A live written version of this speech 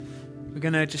We're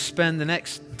going to just spend the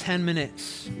next 10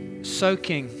 minutes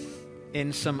soaking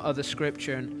in some other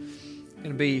scripture, and I'm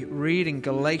going to be reading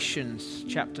Galatians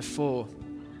chapter 4,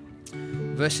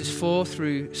 verses 4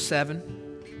 through 7.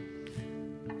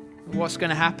 What's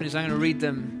going to happen is I'm going to read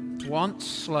them once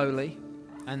slowly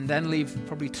and then leave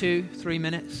probably 2-3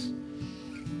 minutes.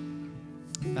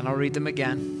 Then I'll read them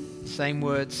again, same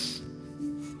words,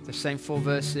 the same 4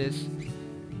 verses.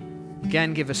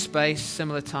 Again, give a space,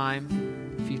 similar time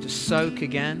for you to soak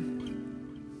again.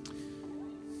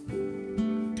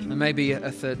 And maybe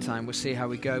a third time. We'll see how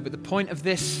we go. But the point of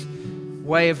this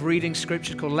way of reading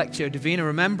scripture called Lectio Divina,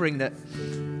 remembering that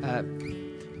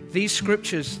these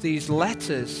scriptures, these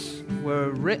letters, were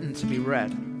written to be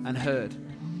read and heard.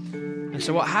 And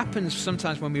so what happens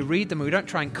sometimes when we read them, we don't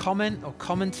try and comment or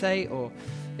commentate or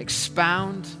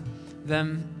expound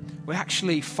them. We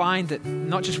actually find that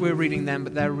not just we're reading them,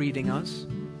 but they're reading us.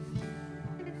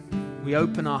 We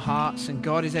open our hearts and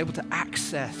God is able to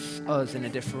access us in a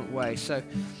different way. So if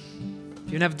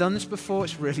you've never done this before,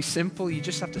 it's really simple. You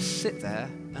just have to sit there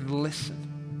and listen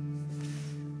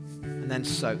and then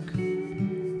soak.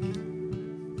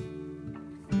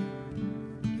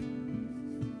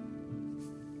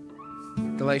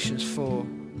 Galatians 4,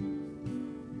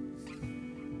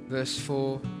 verse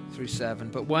 4 through 7.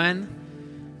 But when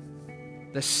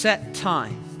the set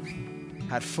time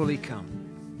had fully come,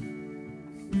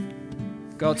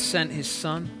 God sent his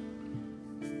Son,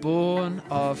 born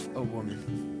of a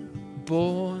woman,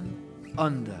 born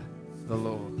under the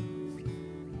law,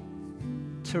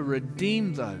 to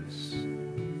redeem those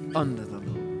under the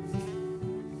law,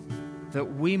 that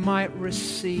we might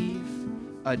receive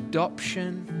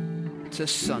adoption to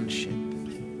sonship.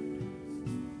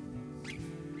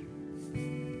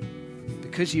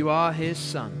 Because you are his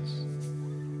sons,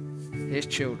 his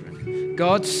children,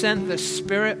 God sent the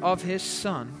Spirit of his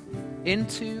Son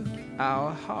into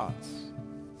our hearts.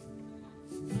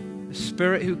 The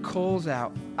Spirit who calls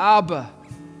out, Abba,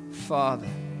 Father.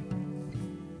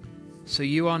 So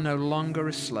you are no longer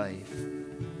a slave,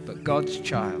 but God's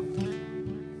child.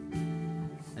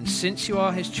 And since you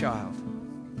are his child,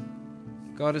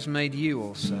 God has made you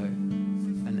also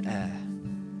an heir.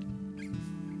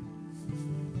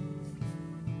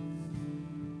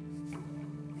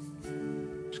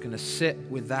 Going to sit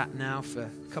with that now for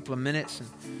a couple of minutes,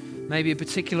 and maybe a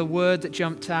particular word that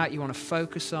jumped out you want to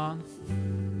focus on.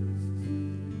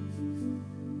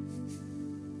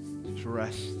 Just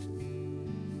rest.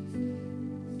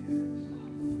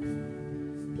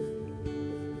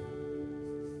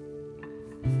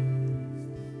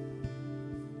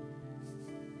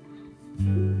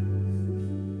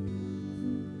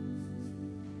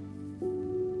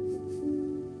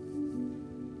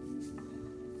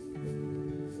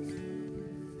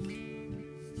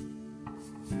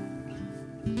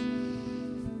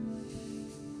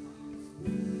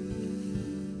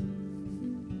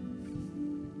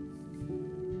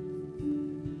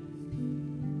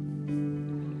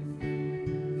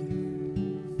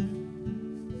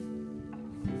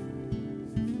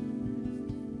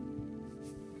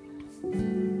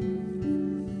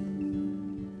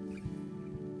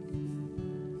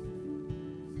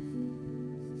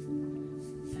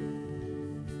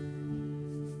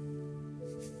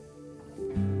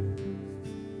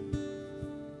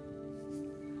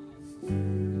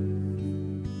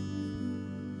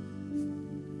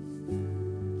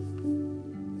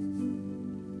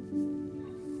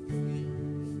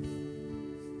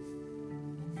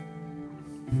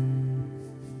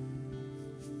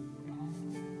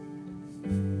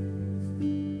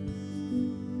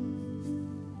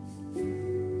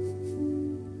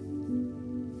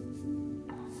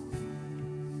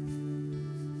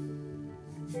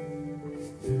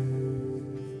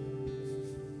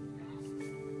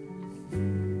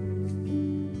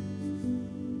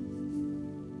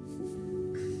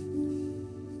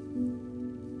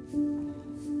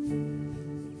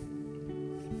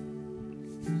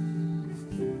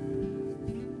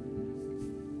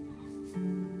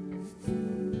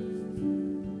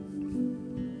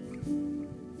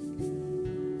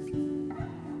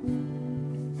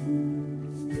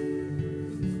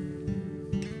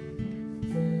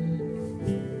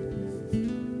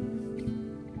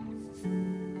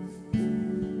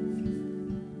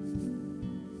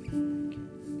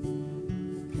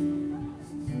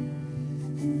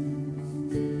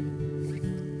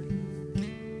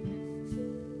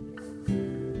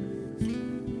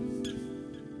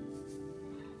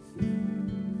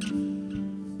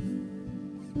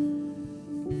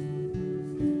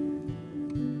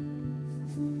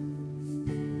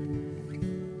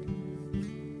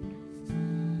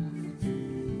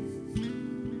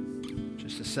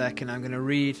 a second. I'm going to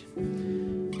read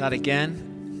that again.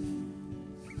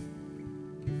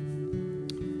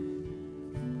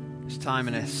 This time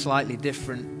in a slightly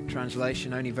different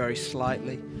translation, only very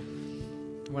slightly.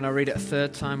 When I read it a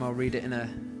third time, I'll read it in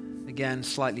again,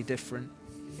 slightly different.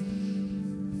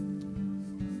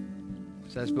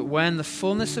 It says, "But when the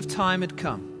fullness of time had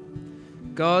come,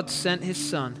 God sent his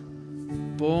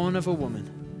Son, born of a woman,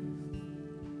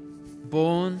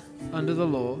 born under the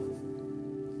law,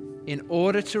 in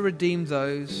order to redeem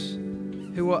those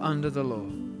who were under the law,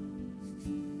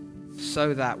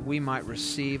 so that we might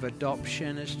receive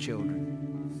adoption as children.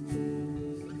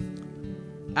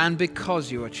 And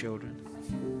because you are children,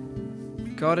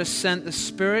 God has sent the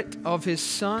Spirit of his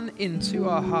Son into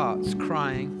our hearts,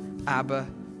 crying, 'Abba,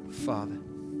 Father.'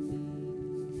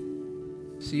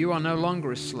 So you are no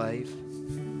longer a slave,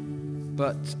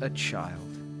 but a child.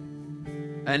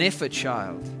 And if a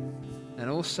child, then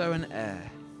also an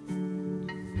heir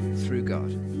through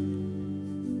God."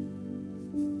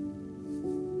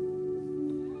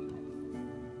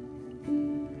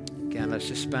 Again, let's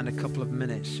just spend a couple of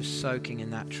minutes just soaking in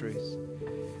that truth,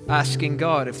 asking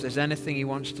God if there's anything he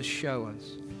wants to show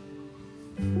us.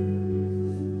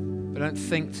 But don't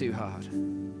think too hard.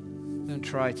 Don't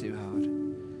try too hard.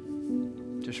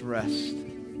 Just rest.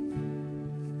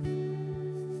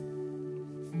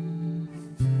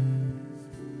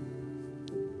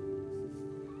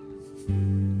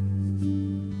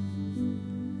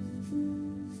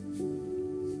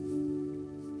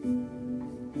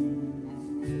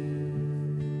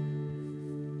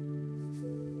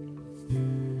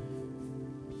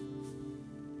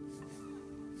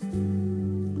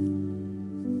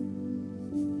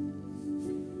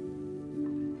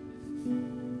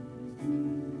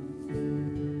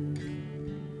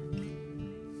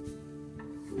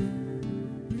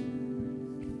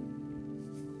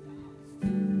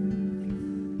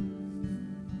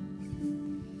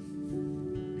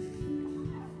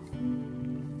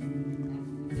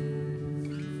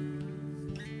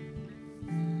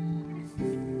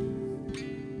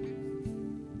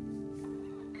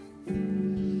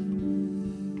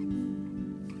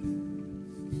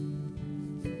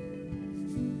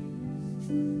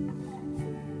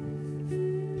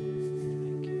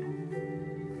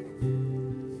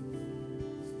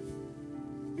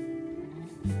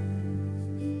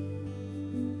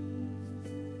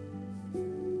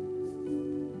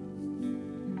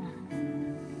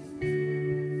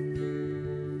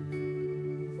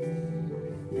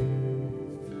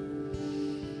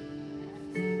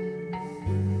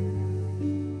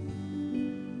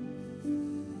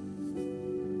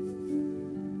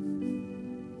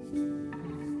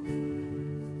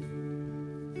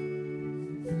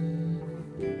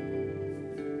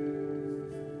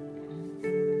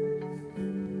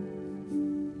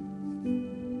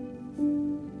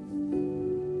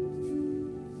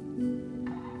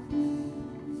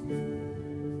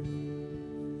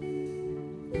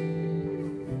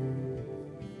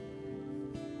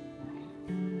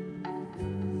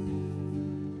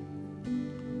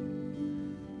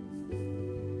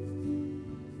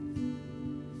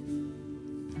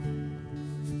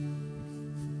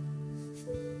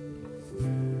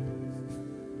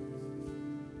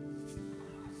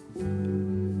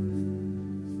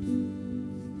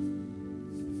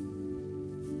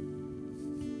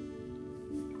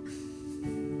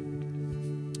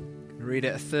 Read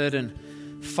it a third and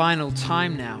final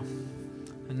time now.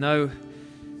 And no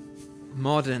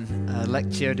modern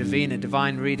Lectio Divina,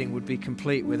 divine reading, would be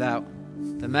complete without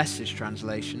the Message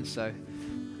translation. So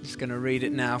I'm just going to read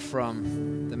it now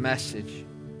from the Message.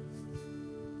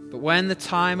 "But when the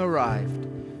time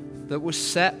arrived that was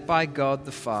set by God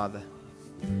the Father,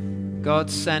 God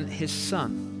sent his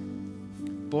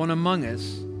Son, born among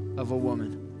us of a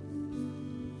woman,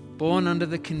 born under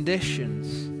the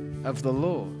conditions of the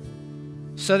law,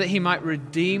 so that he might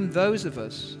redeem those of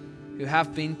us who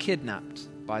have been kidnapped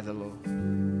by the law.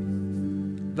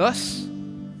 Thus,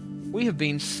 we have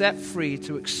been set free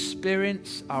to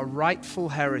experience our rightful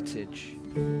heritage.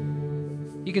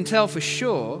 You can tell for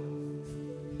sure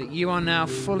that you are now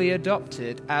fully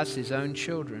adopted as his own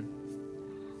children,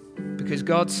 because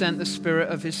God sent the Spirit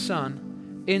of his Son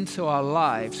into our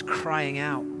lives, crying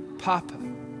out, 'Papa,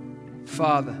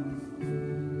 Father.'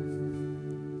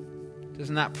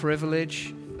 Doesn't that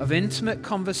privilege of intimate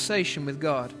conversation with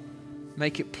God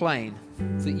make it plain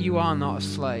that you are not a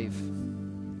slave,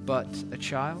 but a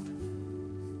child?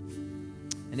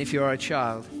 And if you are a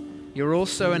child, you're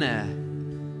also an heir,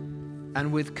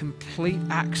 and with complete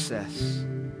access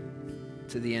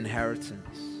to the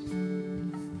inheritance."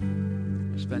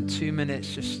 I'll spend 2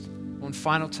 minutes just wanting one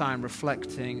final time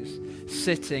reflecting,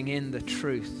 sitting in the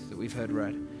truth that we've heard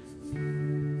read.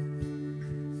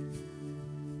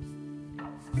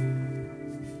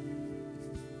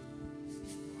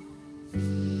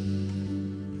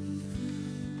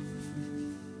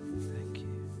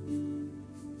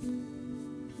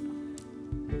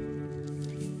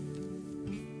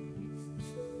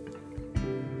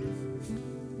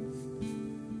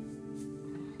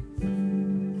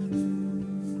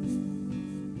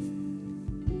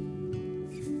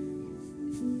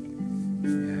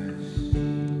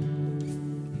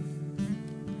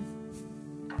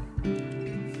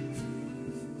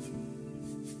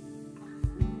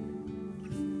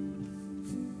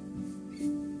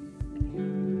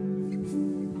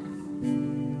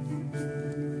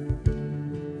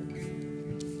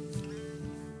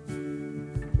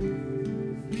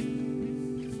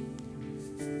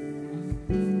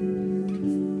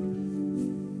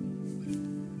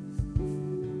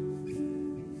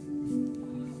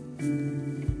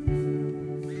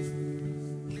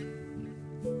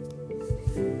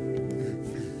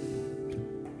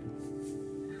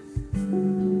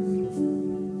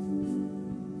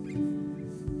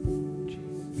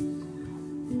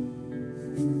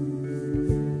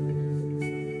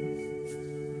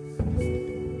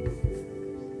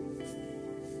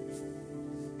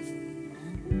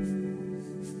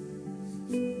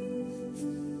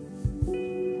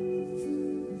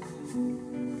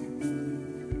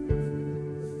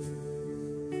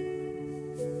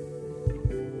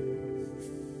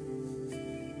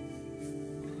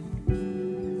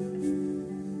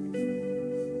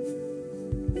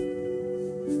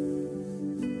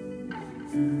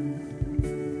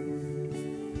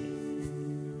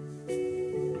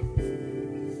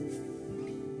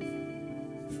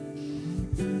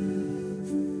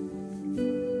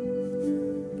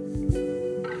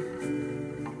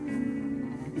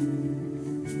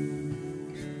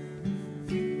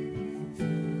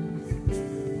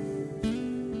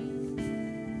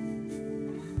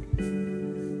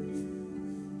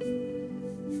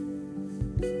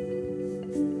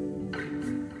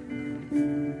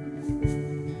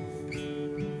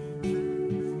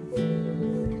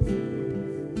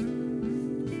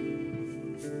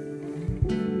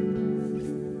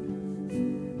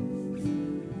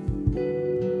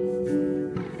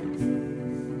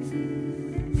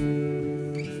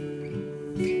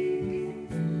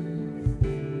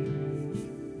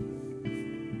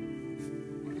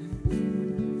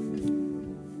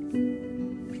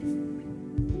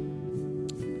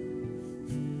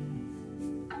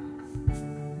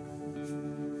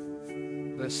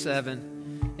 Verse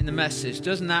 7 in the Message.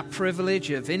 Doesn't that privilege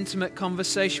of intimate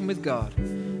conversation with God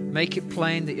make it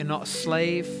plain that you're not a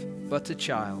slave but a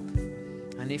child?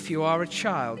 And if you are a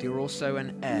child, you're also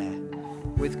an heir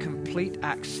with complete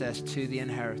access to the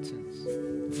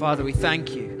inheritance. Father, we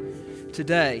thank you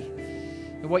today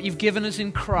that what you've given us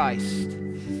in Christ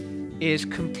is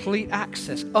complete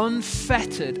access,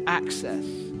 unfettered access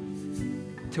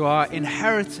to our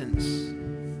inheritance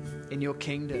in your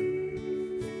kingdom,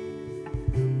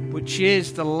 which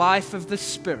is the life of the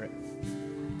Spirit,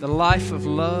 the life of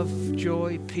love,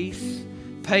 joy, peace,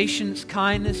 patience,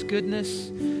 kindness,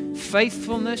 goodness,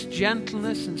 faithfulness,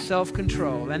 gentleness, and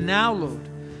self-control. And now, Lord,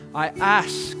 I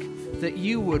ask that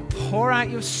you would pour out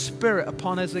your Spirit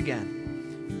upon us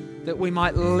again, that we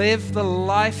might live the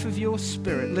life of your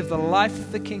Spirit, live the life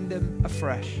of the kingdom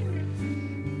afresh.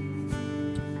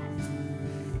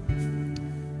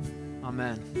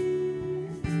 Amen.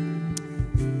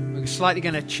 We're slightly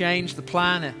going to change the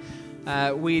plan.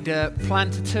 We'd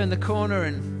planned to turn the corner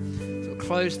and sort of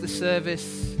close the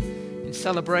service in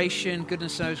celebration,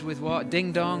 goodness knows with what,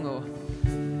 ding dong or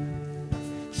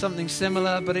something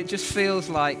similar, but it just feels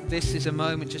like this is a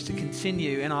moment just to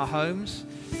continue in our homes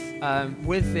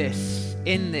with this,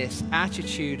 in this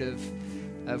attitude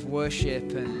of worship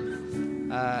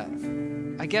and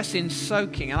I guess in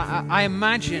soaking. And I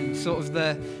imagine sort of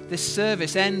this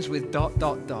service ends with ...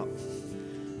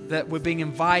 that we're being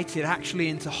invited actually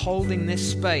into holding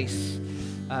this space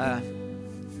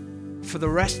for the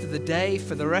rest of the day,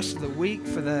 for the rest of the week,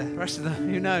 for the rest of the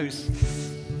who knows.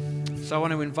 So I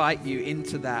want to invite you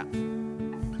into that.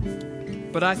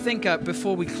 But I think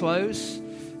before we close,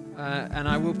 and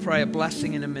I will pray a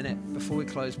blessing in a minute before we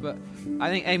close, but I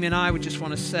think Amy and I would just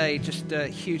want to say just a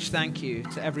huge thank you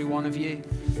to every one of you.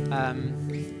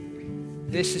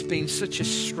 This has been such a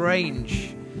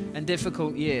strange and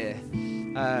difficult year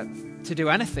to do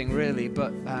anything really,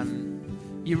 but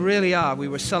You really are. We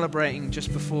were celebrating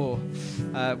just before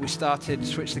we started to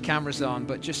switch the cameras on,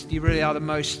 but just you really are the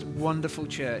most wonderful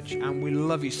church, and we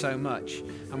love you so much,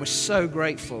 and we're so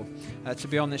grateful to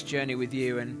be on this journey with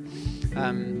you,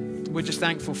 and we're just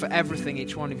thankful for everything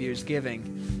each one of you is giving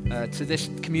to this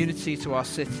community, to our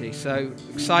city. So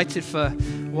excited for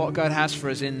what God has for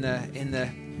us in the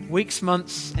weeks,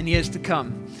 months, and years to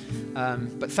come.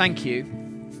 But thank you.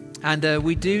 And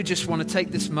we do just want to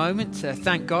take this moment to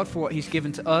thank God for what he's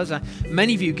given to us.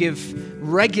 Many of you give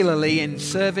regularly in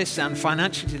service and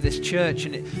financially to this church,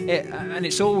 and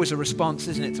it's always a response,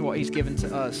 isn't it, to what he's given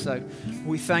to us. So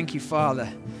we thank you,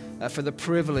 Father, for the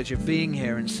privilege of being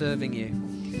here and serving you,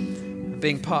 and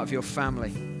being part of your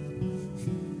family.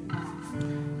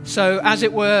 So as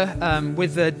it were,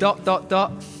 with the ...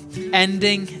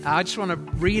 ending, I just want to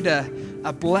read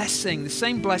a blessing, the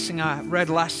same blessing I read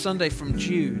last Sunday from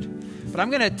Jude. But I'm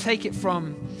going to take it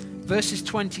from verses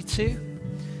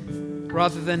 22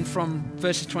 rather than from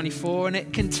verses 24. And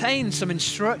it contains some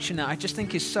instruction that I just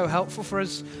think is so helpful for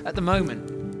us at the moment.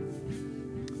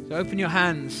 So open your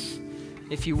hands,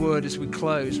 if you would, as we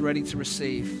close, ready to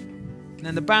receive. And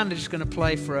then the band is just going to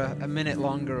play for a minute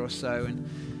longer or so, and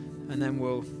then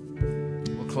we'll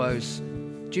close.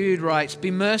 Jude writes,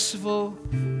 "Be merciful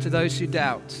to those who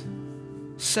doubt.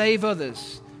 Save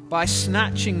others by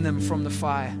snatching them from the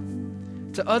fire.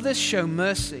 To others show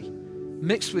mercy,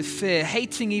 mixed with fear,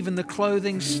 hating even the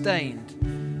clothing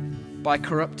stained by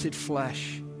corrupted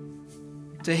flesh.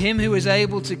 To him who is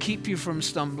able to keep you from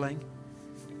stumbling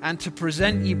and to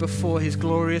present you before his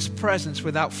glorious presence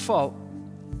without fault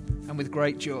and with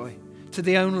great joy. To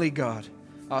the only God,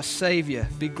 our Savior,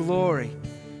 be glory,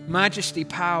 majesty,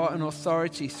 power, and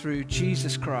authority through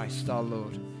Jesus Christ our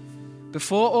Lord,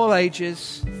 before all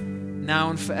ages, now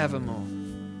and forevermore.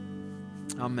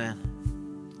 Amen."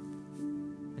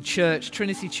 And church,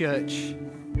 Trinity Church,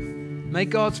 may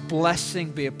God's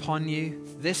blessing be upon you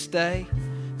this day,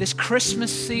 this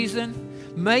Christmas season.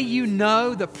 May you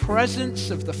know the presence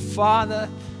of the Father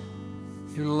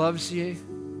who loves you,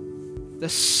 the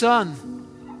Son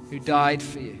who died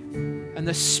for you, and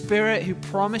the Spirit who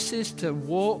promises to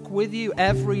walk with you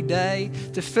every day,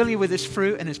 to fill you with his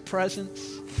fruit and his presence.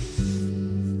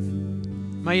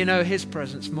 May you know his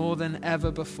presence more than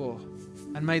ever before.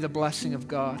 And may the blessing of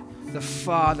God, the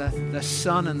Father, the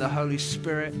Son, and the Holy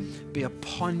Spirit be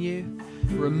upon you,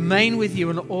 remain with you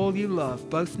in all you love,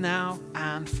 both now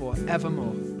and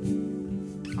forevermore.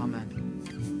 Amen.